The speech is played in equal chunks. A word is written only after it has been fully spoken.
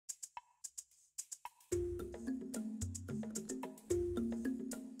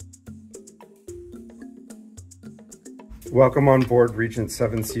Welcome on board Regent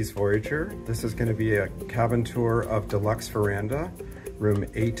 7 Seas Voyager. This is going to be a cabin tour of Deluxe Veranda, room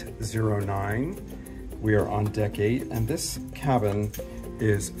 809. We are on deck 8, and this cabin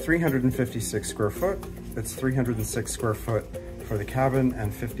is 356 square foot. It's 306 square foot for the cabin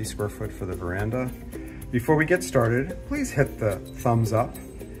and 50 square foot for the veranda. Before we get started, please hit the thumbs up,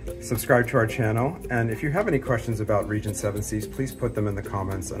 subscribe to our channel, and if you have any questions about Regent 7 Seas, please put them in the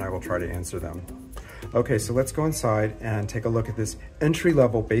comments and I will try to answer them. Okay, so let's go inside and take a look at this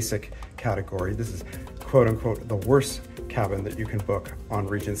entry-level basic category. This is quote unquote the worst cabin that you can book on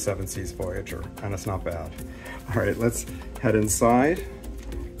Regent 7 Seas Voyager, and it's not bad. All right, let's head inside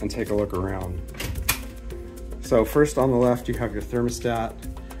and take a look around. So first on the left, you have your thermostat,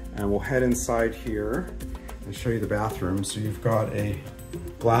 and we'll head inside here and show you the bathroom. So you've got a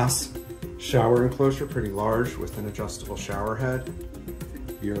glass shower enclosure, pretty large, with an adjustable shower head,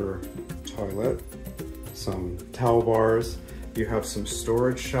 your toilet, some towel bars. You have some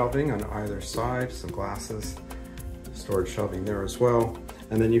storage shelving on either side, some glasses, storage shelving there as well.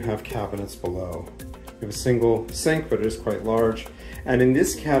 And then you have cabinets below. You have a single sink, but it is quite large. And in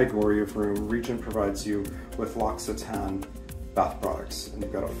this category of room, Regent provides you with L'Occitane bath products. And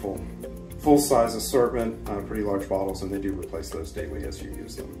you've got a full size assortment, pretty large bottles, and they do replace those daily as you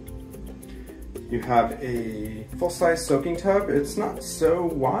use them. You have a full-size soaking tub. It's not so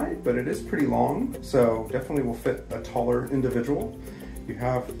wide, but it is pretty long, so definitely will fit a taller individual. You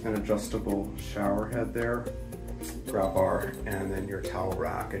have an adjustable shower head there, grab bar, and then your towel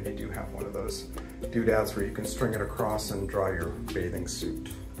rack, and you do have one of those doodads where you can string it across and dry your bathing suit.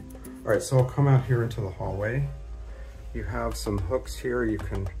 All right, so I'll come out here into the hallway. You have some hooks here. You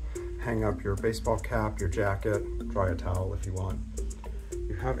can hang up your baseball cap, your jacket, dry a towel if you want.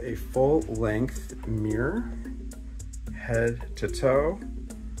 You have a full-length mirror, head to toe.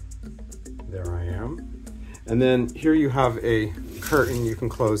 There I am. And then here you have a curtain. You can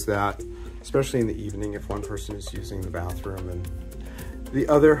close that, especially in the evening if one person is using the bathroom and the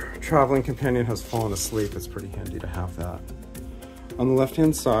other traveling companion has fallen asleep. It's pretty handy to have that. On the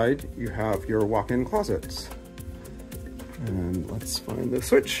left-hand side, you have your walk-in closets. And let's find the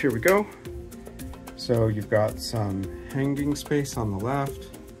switch. Here we go. So you've got some hanging space on the left,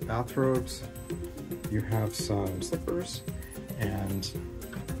 bathrobes, you have some slippers, and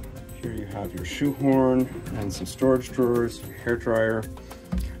here you have your shoehorn and some storage drawers, your hair dryer,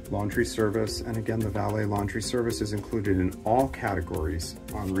 laundry service, and again, the valet laundry service is included in all categories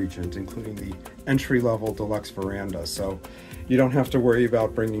on Regent, including the entry-level Deluxe Veranda. So you don't have to worry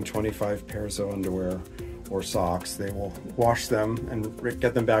about bringing 25 pairs of underwear or socks. They will wash them and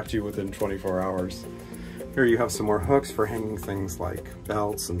get them back to you within 24 hours. Here you have some more hooks for hanging things like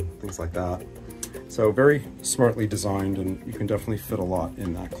belts and things like that. So very smartly designed, and you can definitely fit a lot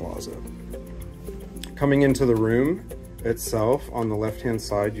in that closet. Coming into the room itself, on the left-hand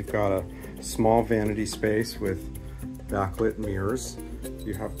side, you've got a small vanity space with backlit mirrors.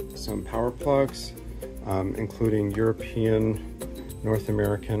 You have some power plugs, including European, North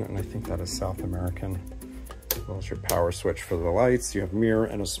American, and I think that is South American. As well as your power switch for the lights. You have a mirror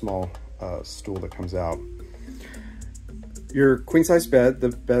and a small stool that comes out. Your queen-size bed, the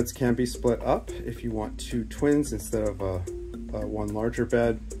beds can be split up if you want two twins instead of a one larger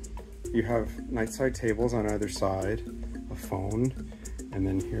bed. You have night-side tables on either side, a phone, and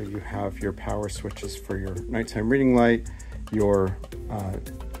then here you have your power switches for your nighttime reading light, your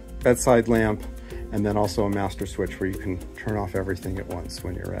bedside lamp, and then also a master switch where you can turn off everything at once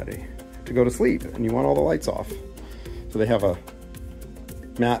when you're ready to go to sleep and you want all the lights off. So they have a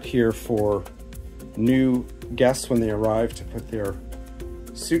mat here for new guests when they arrive to put their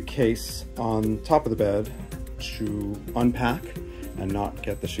suitcase on top of the bed to unpack and not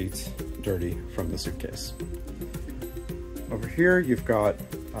get the sheets dirty from the suitcase. Over here you've got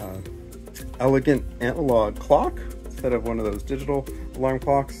elegant analog clock instead of one of those digital alarm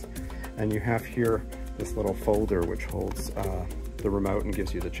clocks, and you have here this little folder which holds the remote and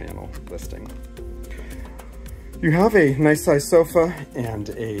gives you the channel listing. You have a nice size sofa and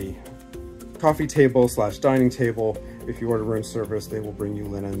a coffee table / dining table. If you order room service, they will bring you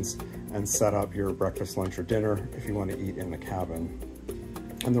linens and set up your breakfast, lunch, or dinner if you want to eat in the cabin.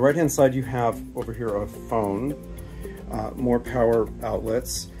 On the right-hand side, you have over here a phone, more power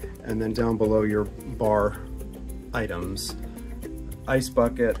outlets, and then down below your bar items. Ice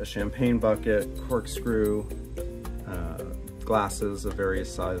bucket, a champagne bucket, corkscrew, glasses of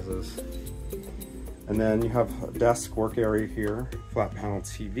various sizes. And then you have a desk work area here, flat panel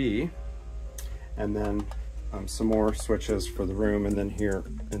TV, and then some more switches for the room. And then here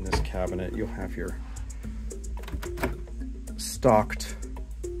in this cabinet, you'll have your stocked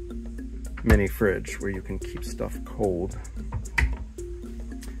mini fridge where you can keep stuff cold.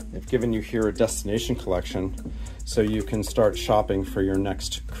 They've given you here a destination collection so you can start shopping for your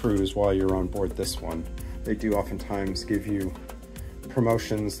next cruise while you're on board this one. They do oftentimes give you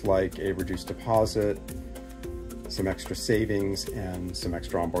promotions like a reduced deposit, some extra savings, and some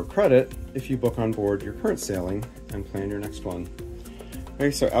extra onboard credit if you book on board your current sailing and plan your next one.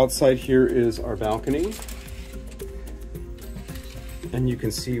 Okay, so outside here is our balcony. And you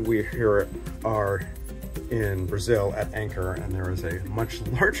can see we here are in Brazil at anchor, and there is a much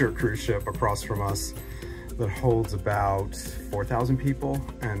larger cruise ship across from us that holds about 4,000 people,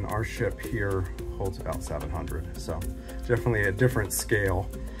 and our ship here holds about 700. So definitely a different scale.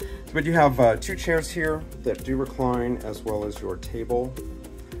 But you have 2 chairs here that do recline, as well as your table.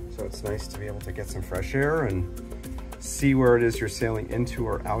 So it's nice to be able to get some fresh air and see where it is you're sailing into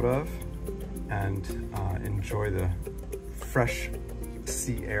or out of, and enjoy the fresh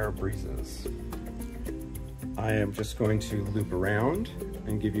sea air breezes. I am just going to loop around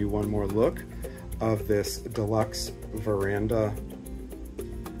and give you one more look of this Deluxe Veranda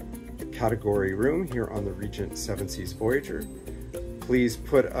category room here on the Regent 7 Seas Voyager. Please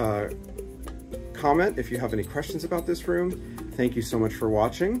put a comment if you have any questions about this room. Thank you so much for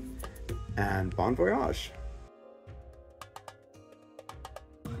watching, and bon voyage.